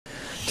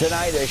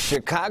Tonight, a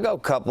Chicago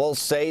couple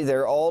say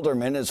their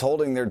alderman is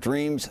holding their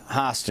dreams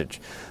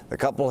hostage. The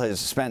couple has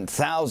spent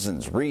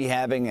thousands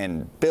rehabbing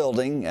and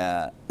building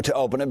to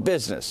open a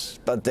business,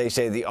 but they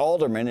say the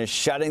alderman is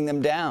shutting them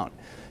down.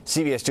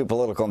 CBS 2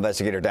 political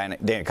investigator Dana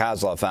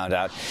Kozlov found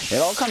out it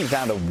all comes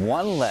down to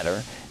one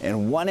letter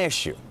and one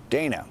issue.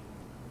 Dana.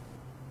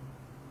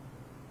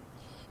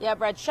 Yeah,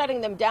 Brett,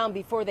 shutting them down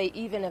before they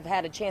even have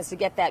had a chance to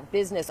get that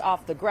business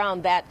off the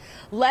ground. That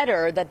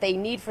letter that they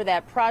need for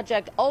that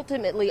project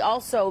ultimately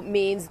also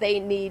means they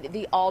need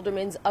the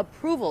alderman's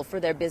approval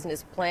for their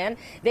business plan.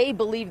 They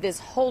believe this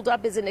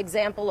holdup is an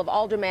example of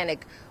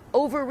aldermanic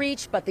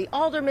overreach, but the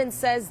alderman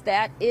says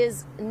that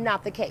is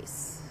not the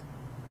case.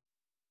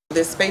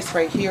 This space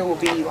right here will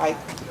be like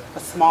a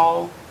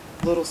small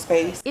little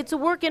space. It's a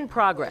work in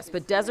progress,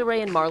 but Desiree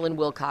and Marlon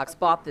Wilcox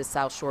bought this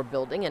South Shore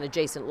building and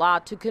adjacent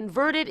lot to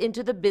convert it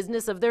into the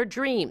business of their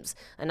dreams,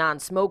 a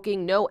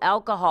non-smoking, no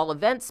alcohol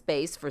event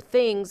space for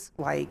things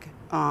like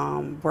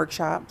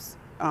workshops,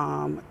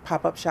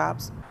 pop-up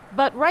shops.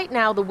 But right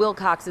now, the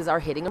Wilcoxes are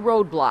hitting a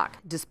roadblock.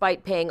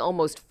 Despite paying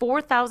almost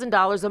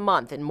 $4,000 a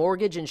month in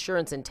mortgage,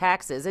 insurance, and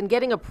taxes and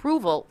getting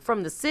approval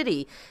from the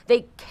city,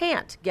 they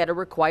can't get a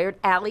required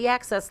alley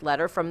access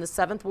letter from the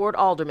 7th Ward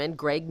Alderman,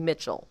 Greg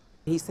Mitchell.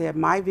 He said,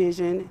 my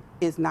vision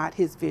is not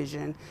his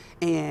vision,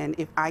 and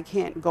if I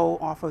can't go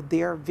off of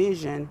their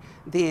vision,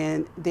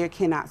 then they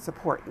cannot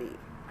support me.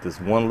 This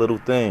one little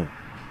thing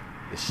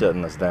is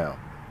shutting us down,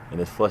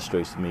 and it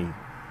frustrates me.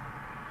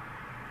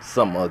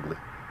 Something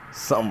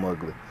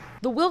ugly.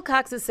 The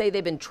Wilcoxes say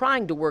they've been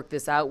trying to work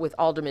this out with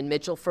Alderman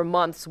Mitchell for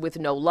months with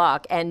no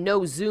luck, and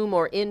no Zoom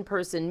or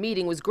in-person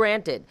meeting was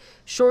granted.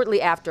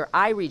 Shortly after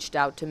I reached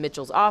out to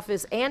Mitchell's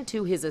office and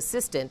to his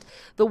assistant,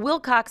 the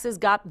Wilcoxes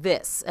got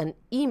this, an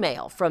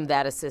email from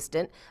that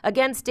assistant,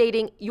 again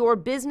stating your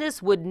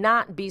business would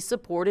not be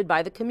supported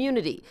by the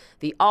community,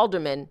 the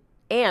alderman,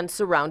 and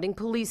surrounding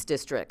police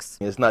districts.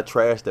 It's not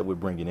trash that we're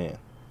bringing in.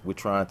 We're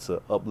trying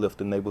to uplift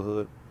the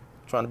neighborhood,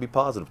 trying to be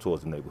positive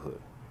towards the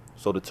neighborhood.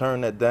 So to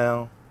turn that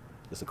down,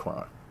 it's a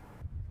crime.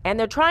 And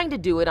they're trying to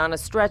do it on a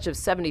stretch of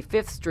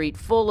 75th Street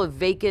full of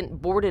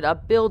vacant, boarded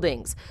up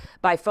buildings.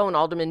 By phone,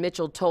 Alderman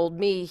Mitchell told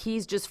me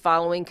he's just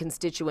following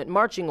constituent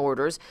marching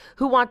orders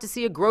who want to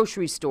see a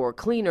grocery store,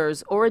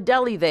 cleaners, or a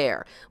deli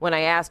there. When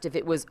I asked if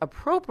it was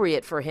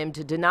appropriate for him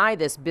to deny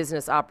this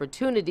business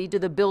opportunity to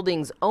the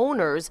building's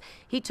owners,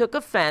 he took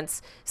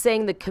offense,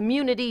 saying the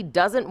community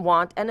doesn't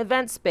want an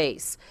event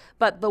space.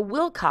 But the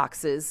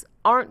Wilcoxes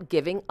aren't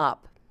giving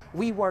up.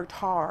 We worked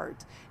hard,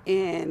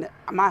 and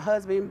my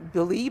husband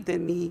believed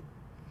in me,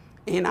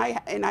 and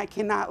I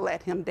cannot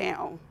let him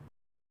down.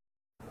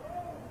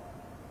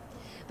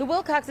 The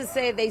Wilcoxes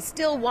say they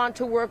still want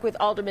to work with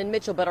Alderman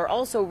Mitchell, but are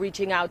also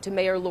reaching out to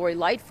Mayor Lori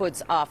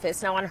Lightfoot's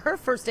office. Now, on her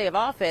first day of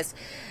office,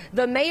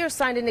 the mayor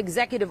signed an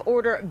executive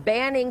order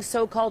banning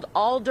so-called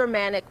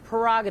aldermanic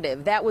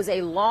prerogative. That was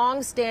a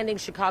long-standing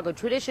Chicago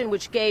tradition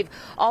which gave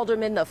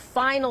aldermen the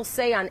final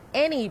say on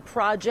any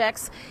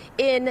projects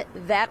in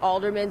that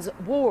alderman's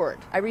ward.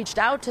 I reached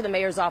out to the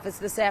mayor's office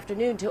this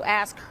afternoon to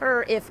ask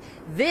her if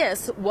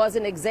this was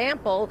an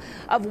example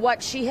of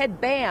what she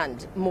had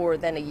banned more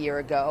than a year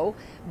ago,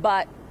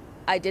 but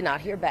I did not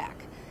hear back.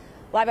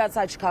 Live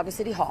outside Chicago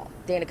City Hall,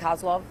 Dana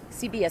Kozlov,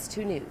 CBS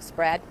 2 News.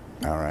 Brad?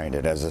 All right,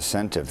 it has a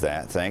scent of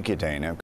that. Thank you, Dana.